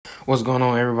What's going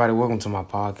on, everybody? Welcome to my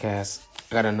podcast.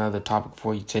 I got another topic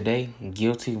for you today.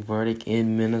 Guilty verdict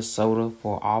in Minnesota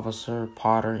for Officer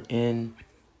Potter in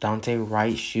Daunte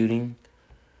Wright shooting.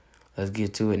 Let's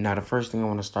get to it. Now, the first thing I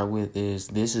want to start with is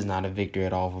this is not a victory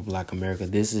at all for Black America.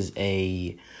 This is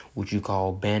what you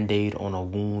call Band-Aid on a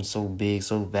wound so big,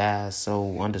 so vast,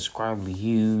 so undescribably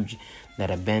huge that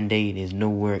a Band-Aid is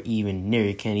nowhere even near.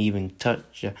 It can't even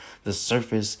touch the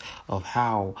surface of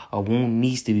how a wound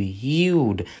needs to be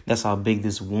healed. That's how big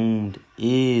this wound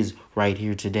is right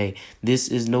here today. This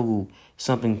is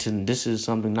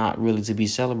something not really to be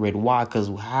celebrated. Why? Because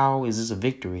how is this a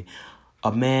victory?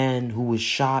 A man who was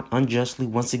shot unjustly,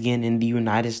 once again in the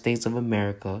United States of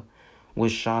America,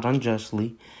 was shot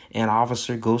unjustly. An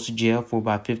officer goes to jail for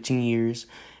about 15 years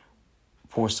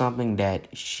for something that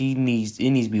it needs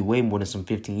to be way more than some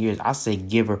 15 years. I say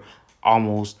give her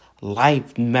almost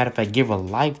life. Matter of fact, give her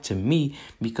life to me,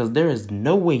 because there is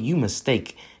no way you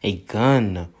mistake a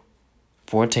gun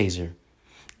for a taser.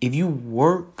 If you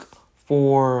work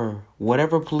for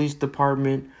whatever police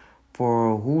department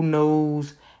for who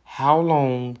knows how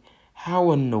long,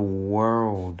 how in the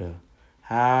world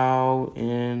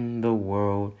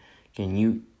can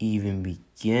you even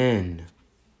begin?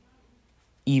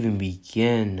 Even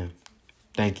begin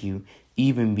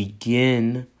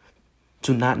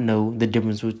to not know the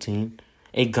difference between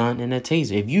a gun and a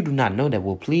taser. If you do not know that,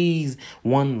 well, please,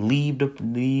 leave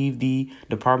the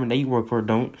department that you work for.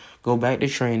 Don't go back to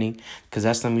training, because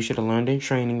that's something you should have learned in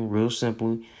training, real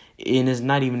simply. And it's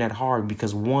not even that hard,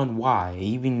 because why?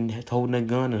 Even holding a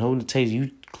gun and holding a taser,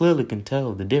 you clearly can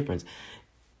tell the difference.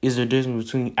 Is there a difference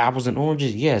between apples and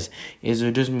oranges? Yes. Is there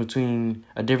a difference between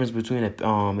a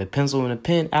pencil and a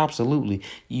pen? Absolutely.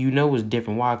 You know it's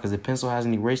different. Why? Because the pencil has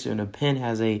an eraser and the pen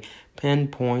has a pen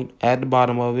point at the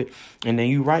bottom of it, and then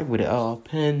you write with it. A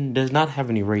pen does not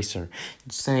have an eraser.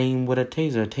 Same with a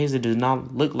taser. A taser does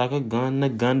not look like a gun. A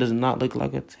gun does not look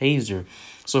like a taser.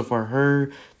 So for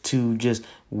her to just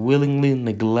willingly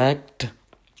neglect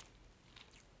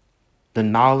the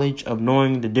knowledge of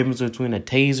knowing the difference between a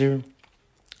taser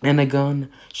and a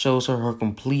gun shows her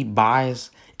complete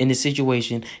bias in the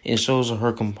situation. It shows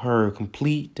her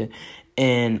complete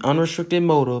and unrestricted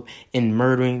motive in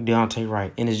murdering Daunte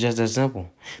Wright. And it's just that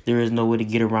simple. There is no way to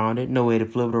get around it, no way to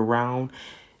flip it around.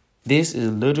 This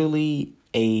is literally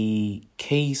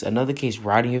another case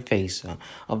right in your face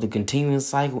of the continuing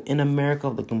cycle in America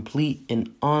of the complete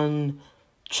and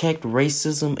unchecked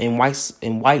racism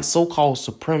and white so-called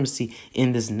supremacy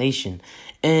in this nation.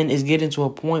 And it's getting to a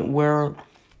point where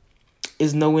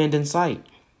is no end in sight.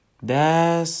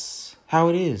 That's how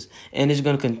it is. And it's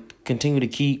going to continue to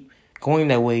keep going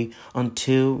that way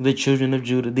until the children of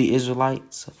Judah, the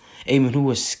Israelites, amen, who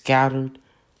were scattered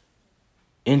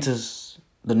into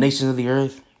the nations of the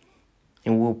earth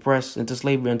and will press into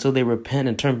slavery until they repent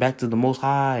and turn back to the Most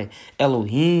High,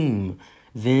 Elohim.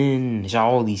 Then shall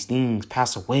all these things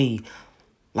pass away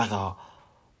like a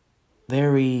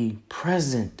very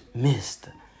present mist,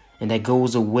 and that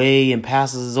goes away and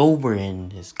passes over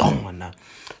and is gone.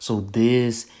 So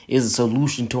this is a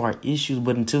solution to our issues,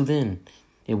 but until then,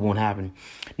 it won't happen.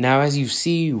 Now, as you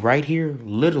see right here,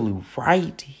 literally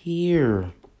right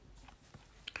here,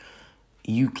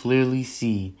 you clearly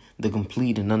see the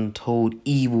complete and untold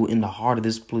evil in the heart of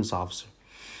this police officer.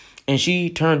 And she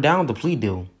turned down the plea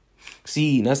deal.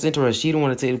 See, that's interesting. She didn't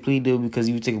want to take the plea deal because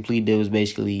you take a plea deal is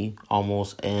basically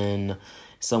almost an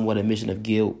somewhat admission of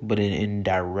guilt, but in an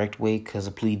indirect way, because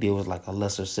a plea deal is like a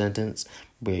lesser sentence,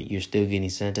 but you're still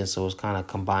getting sentenced. So it's kind of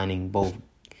combining both.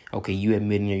 Okay, you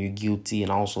admitting you're guilty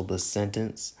and also the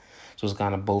sentence. So it's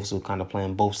kind of both. So kind of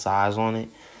playing both sides on it.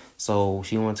 So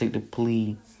she want to take the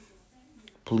plea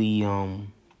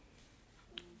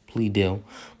deal,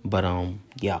 but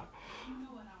yeah.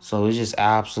 So it's just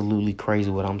absolutely crazy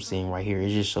what I'm seeing right here. It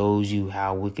just shows you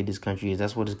how wicked this country is.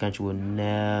 That's why this country will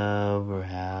never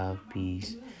have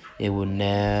peace. It will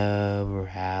never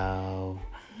have,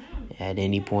 at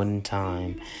any point in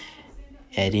time,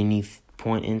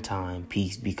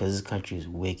 peace, because this country is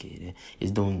wicked. It's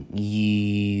doing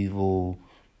evil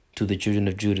to the children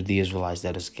of Judah, the Israelites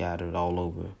that are scattered all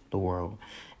over the world.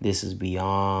 This is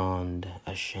beyond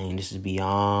a shame. This is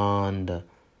beyond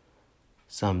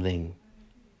something.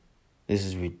 This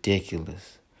is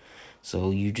ridiculous.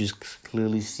 So you just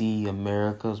clearly see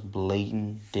America's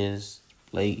blatant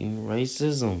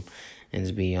racism. And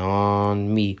it's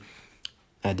beyond me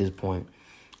at this point.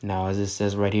 Now, as it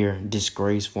says right here,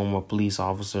 disgraced former police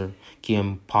officer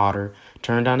Kim Potter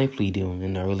turned down a plea deal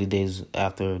in the early days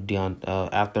after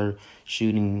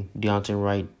shooting Daunte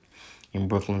Wright in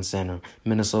Brooklyn Center,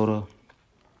 Minnesota.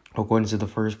 According to the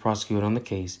first prosecutor on the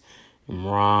case,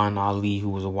 Imran Ali, who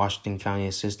was a Washington County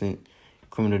Assistant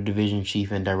Criminal Division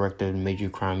Chief and Director of the Major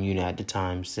Crime Unit at the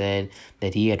time, said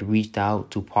that he had reached out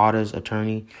to Potter's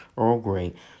attorney, Earl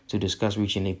Gray, to discuss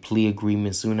reaching a plea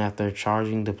agreement soon after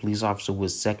charging the police officer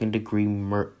with second-degree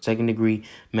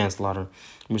manslaughter.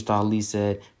 Mr. Ali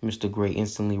said Mr. Gray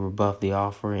instantly rebuffed the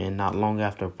offer, and not long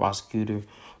after, a prosecutor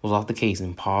was off the case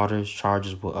and Potter's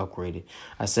charges were upgraded.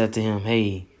 I said to him,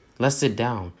 "Hey, let's sit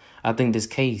down. I think this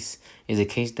case is a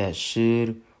case that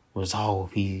should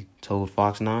resolve," he told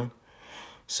Fox 9.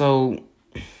 So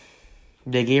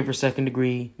they gave her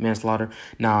second-degree manslaughter.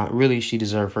 Now, really, she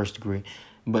deserved first degree.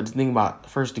 But the thing about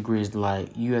first degree is, like,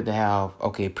 you have to have,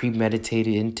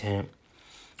 premeditated intent.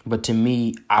 But to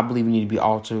me, I believe it need to be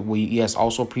altered. Well, yes,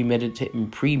 also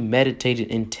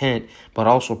premeditated intent, but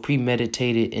also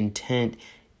premeditated intent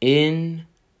in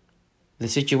the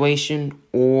situation,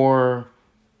 or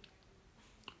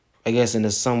I guess in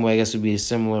some way, I guess it would be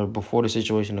similar before the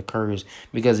situation occurs.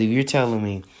 Because if you're telling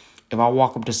me, if someone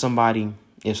walks up to somebody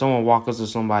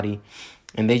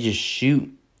and they just shoot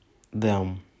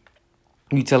them,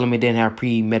 you telling me they didn't have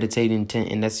premeditated intent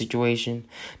in that situation?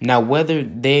 Now, whether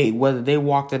they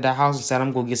walked to that house and said,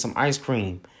 "I'm going to get some ice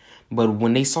cream," but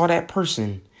when they saw that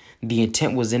person, the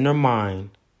intent was in their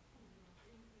mind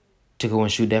to go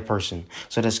and shoot that person.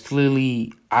 So that's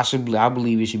clearly, I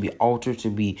believe it should be altered to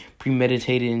be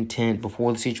premeditated intent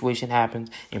before the situation happens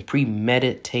and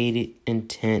premeditated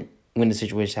intent when the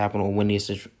situation happens or when the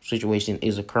situation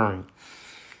is occurring.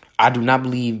 I do not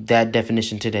believe that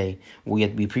definition today, where you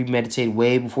have to be premeditated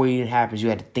way before it even happens. You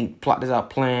had to think, plot this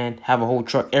out, plan, have a whole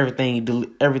truck,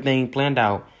 everything planned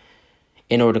out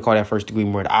in order to call that first degree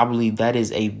murder. I believe that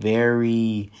is a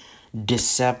very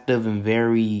deceptive and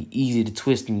very easy to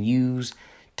twist and use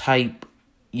type,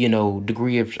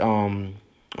 degree of I'm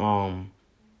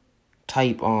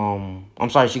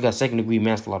sorry, she got second degree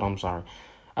manslaughter. I'm sorry.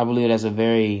 I believe that's a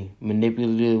very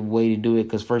manipulative way to do it,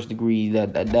 because first degree,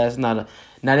 that's not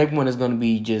everyone is going to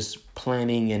be just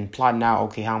planning and plotting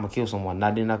out, how I'm going to kill someone.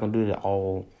 They're not going to do that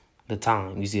all the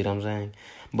time. You see what I'm saying?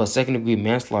 But second degree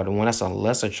manslaughter, when that's a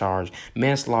lesser charge,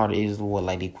 manslaughter is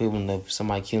like the equivalent of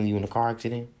somebody killing you in a car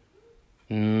accident.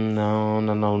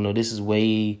 No. This is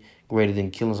way greater than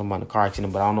killing somebody in a car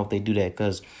accident, but I don't know if they do that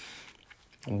because,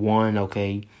 one,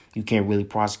 you can't really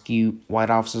prosecute white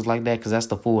officers like that because that's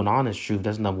the full and honest truth.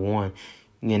 That's number one.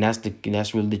 And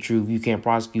that's really the truth. You can't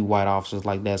prosecute white officers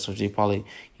like that, so you probably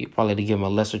to give them a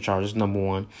lesser charge. That's number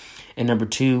one. And number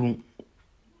two,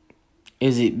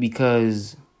 is it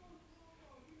because,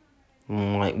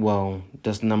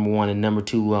 that's number one. And number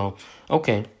two,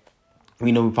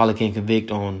 we know we probably can't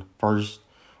convict on first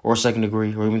or second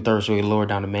degree or even third, so we lower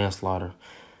down to manslaughter.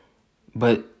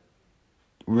 But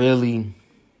really,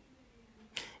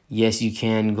 yes, you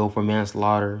can go for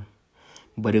manslaughter,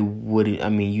 but it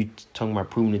wouldn't. You talking about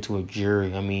proving it to a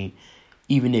jury.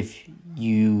 Even if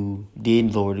you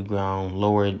did lower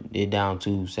it down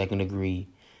to second degree,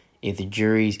 if the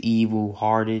jury's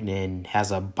evil-hearted and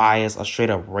has a bias, a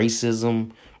straight-up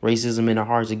racism in their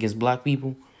hearts against black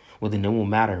people, well, then it won't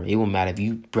matter. It won't matter if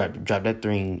you drop that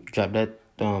thing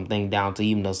down to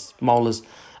even the smallest,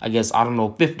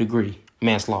 fifth degree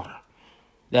manslaughter.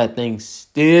 That thing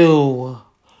still,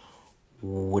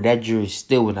 that jury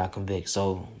still would not convict.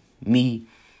 So that's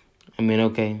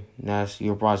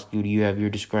your prosecutor. You have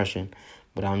your discretion,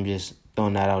 but I'm just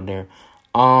throwing that out there.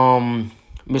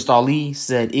 Mr. Ali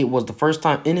said it was the first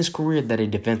time in his career that a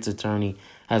defense attorney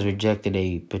has rejected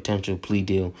a potential plea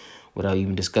deal without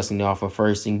even discussing the offer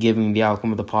first, and giving the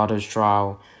outcome of the Potter's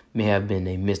trial may have been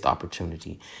a missed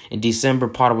opportunity. In December,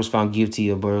 Potter was found guilty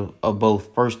of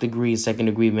both first degree and second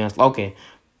degree manslaughter.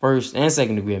 First and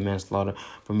second degree manslaughter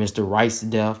for Mr. Wright's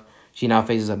death. She now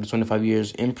faces up to 25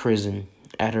 years in prison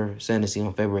at her sentencing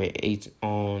on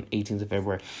 18th of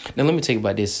February. Now, let me tell you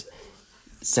about this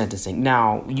sentencing.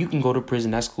 Now, you can go to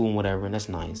prison, that's cool and whatever, and that's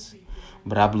nice.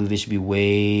 But I believe there should be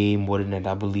way more than that.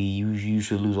 I believe you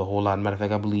should lose a whole lot. Matter of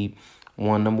fact, I believe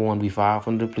number one, be fired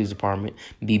from the police department,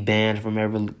 be banned from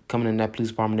ever coming in that police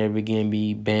department ever again,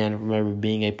 be banned from ever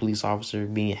being a police officer,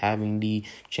 having the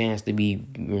chance to be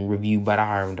reviewed by the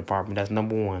hiring department. That's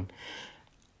number one.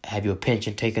 Have your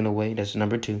pension taken away. That's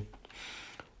number two.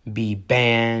 Be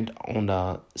banned on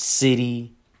the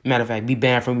city. Matter of fact, be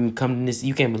banned from even coming to this.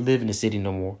 You can't even live in the city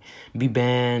no more. Be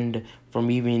banned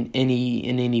from even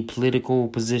any political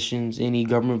positions, any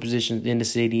government positions in the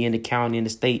city, in the county, in the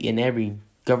state, in every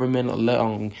governmental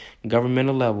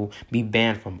level. Be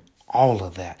banned from all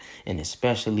of that, and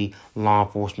especially law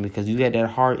enforcement, because you got that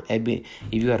heart. If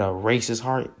you got a racist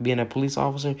heart being a police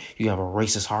officer, you have a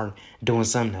racist heart doing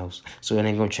something else. So it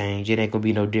ain't gonna change. It ain't gonna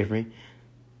be no different.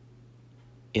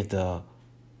 if the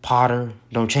potter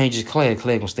don't change his clay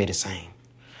gonna stay the same.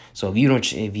 So if you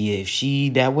don't, if she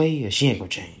that way, she ain't gonna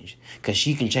change, cause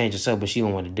she can change herself, but she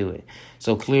don't want to do it.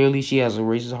 So clearly, she has a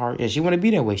racist heart. Yeah, she want to be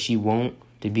that way. She want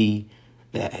to be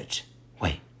that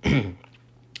way. Thank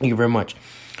you very much.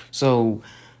 So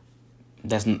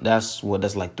that's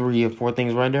like 3 or 4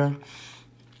 things right there.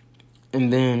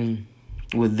 And then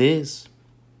with this,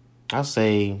 I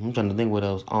say, I'm trying to think what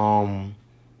else.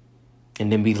 And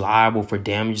then be liable for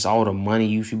damages, all the money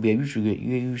you should be able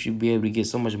to get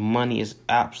so much money. It's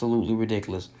absolutely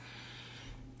ridiculous.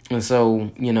 And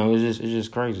so, it's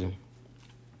just crazy.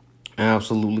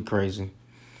 Absolutely crazy.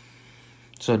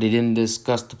 So they didn't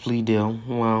discuss the plea deal.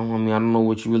 Well, I don't know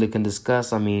what you really can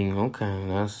discuss. Okay,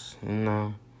 that's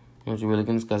what you really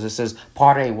can discuss. It says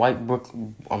part A, white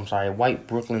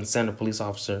Brooklyn Center police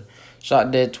officer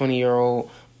shot dead 20-year-old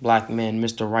black man,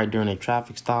 Mr. Wright, during a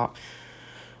traffic stop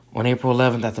on April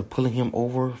 11th after pulling him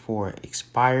over for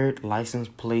expired license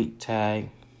plate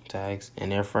tags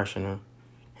and air freshener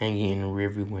hanging in the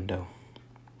rearview window.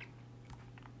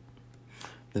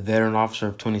 The veteran officer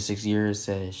of 26 years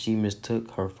said she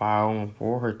mistook her firearm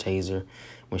for her taser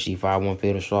when she fired one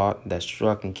fatal shot that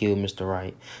struck and killed Mr.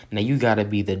 Wright. Now, you gotta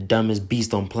be the dumbest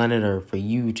beast on planet Earth for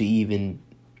you to even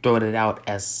throw it out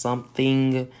as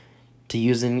something to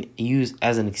use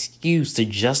as an excuse to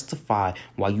justify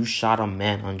why you shot a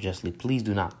man unjustly. Please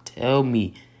do not tell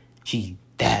me she's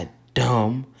that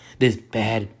dumb. This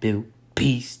bad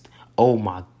beast. Oh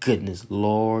my goodness,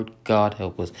 Lord God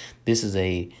help us. This is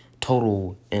a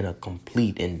total and a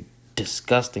complete and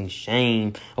disgusting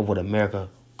shame of what America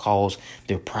calls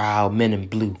their proud men in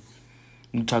blue.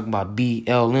 You talking about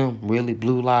BLM? Really?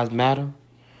 Blue Lives Matter?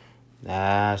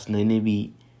 That's nothing to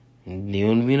be. They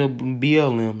don't mean a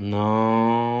BLM.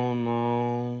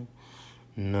 No.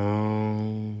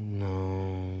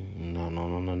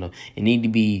 It need to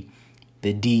be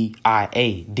the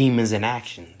DIA, Demons in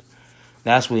Action.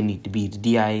 That's what it need to be. The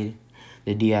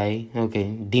DIA.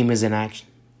 Okay, Demons in Action.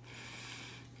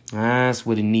 That's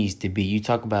what it needs to be. You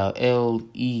talk about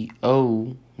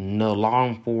LEO, no, law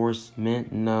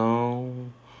enforcement,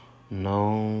 no.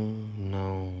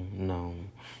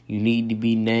 You need to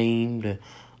be named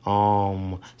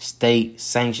state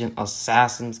sanctioned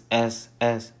assassins,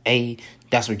 SSA.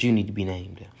 That's what you need to be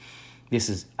named. This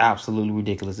is absolutely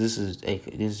ridiculous. This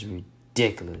is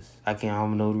ridiculous. I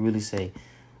don't know what to really say.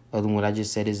 Other than what I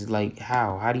just said is like,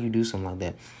 how do you do something like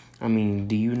that?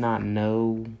 Do you not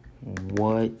know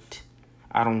what?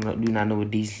 Do not know what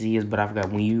DC is, but I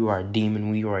forgot, when you are a demon,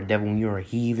 when you are a devil, when you are a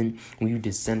heathen, when you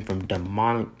descend from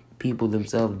demonic people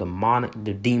themselves,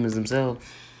 the demons themselves,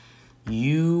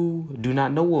 you do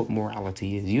not know what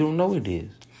morality is. You don't know what it is.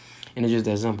 And it's just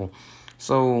that simple.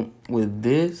 So with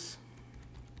this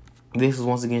is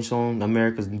once again showing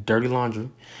America's dirty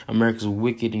laundry. America's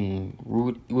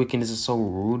wickedness is so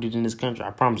rooted in this country.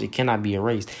 I promise it cannot be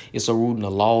erased. It's so rooted in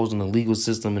the laws and the legal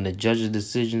system and the judges'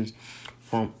 decisions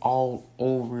from all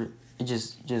over. It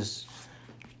just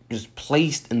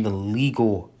placed in the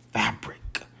legal fabric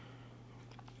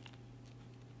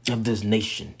of this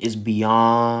nation is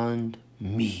beyond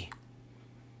me.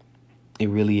 It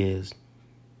really is.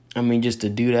 Just to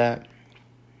do that.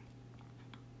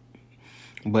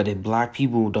 But if black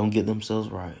people don't get themselves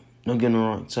right, don't get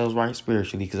themselves right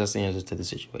spiritually, because that's the answer to the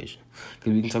situation.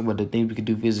 Because we can talk about the things we can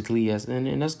do physically, yes,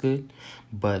 and that's good.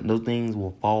 But those things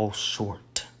will fall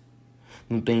short.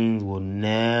 Those things will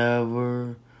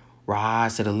never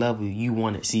rise to the level you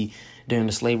want it. See, during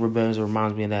the slave rebellions, it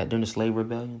reminds me of that. During the slave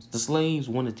rebellions, the slaves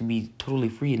wanted to be totally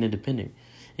free and independent.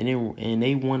 And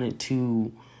they wanted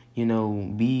to,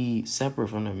 be separate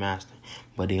from their master.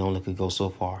 But they only could go so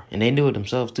far. And they knew it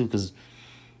themselves, too, because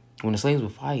when the slaves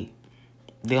would fight,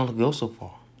 they only could go so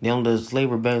far. The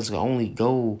slave rebellions could only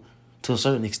go to a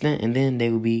certain extent, and then they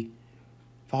would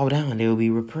fall down. They would be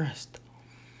repressed.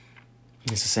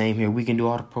 It's the same here. We can do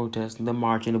all the protesting, the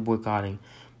marching, the boycotting,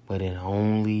 but it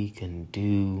only can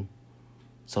do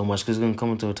so much, because it's going to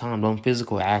come into a time those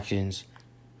physical actions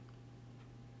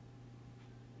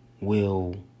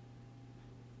will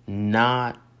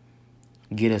not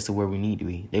get us to where we need to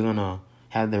be. They're going to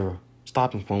have their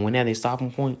stopping point. When they have their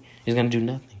stopping point, it's going to do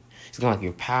nothing. It's going to like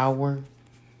your power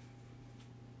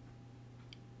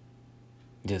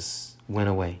just went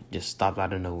away, just stopped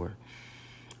out of nowhere.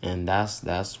 And that's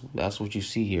what you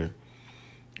see here.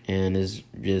 And it's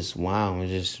just wow.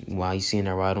 It's just wow. You seeing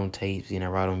that right on tape, seeing that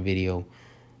right on video.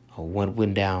 What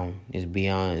went down is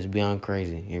beyond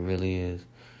crazy. It really is.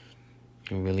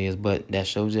 It really is. But that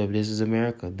shows you this is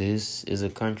America. This is a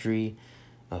country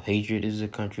of hatred. This is a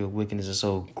country of wickedness.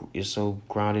 It's so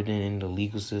grounded in the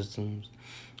legal systems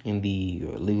in the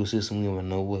legal system we don't even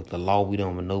know what, the law we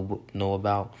don't even know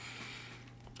about,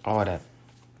 all that.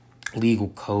 Legal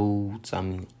codes, I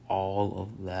mean, all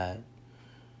of that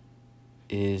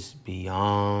is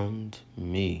beyond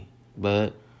me.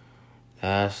 But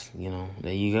that's,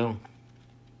 there you go.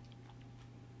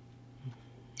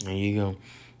 There you go.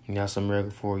 We got some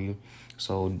America for you.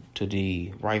 So to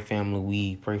the Wright family,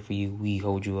 we pray for you. We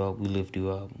hold you up. We lift you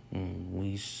up.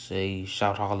 We say,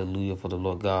 shout hallelujah for the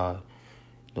Lord God.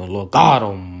 The Lord God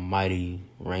Almighty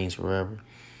reigns forever.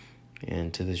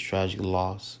 And to this tragic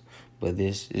loss. But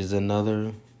this is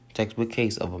another textbook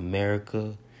case of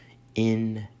America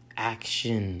in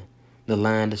action. The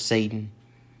land of Satan,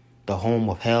 the home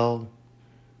of hell,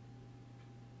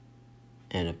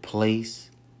 and a place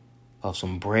of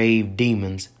some brave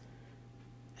demons.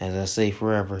 As I say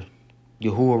forever,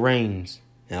 Yahuwah reigns,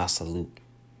 and I salute.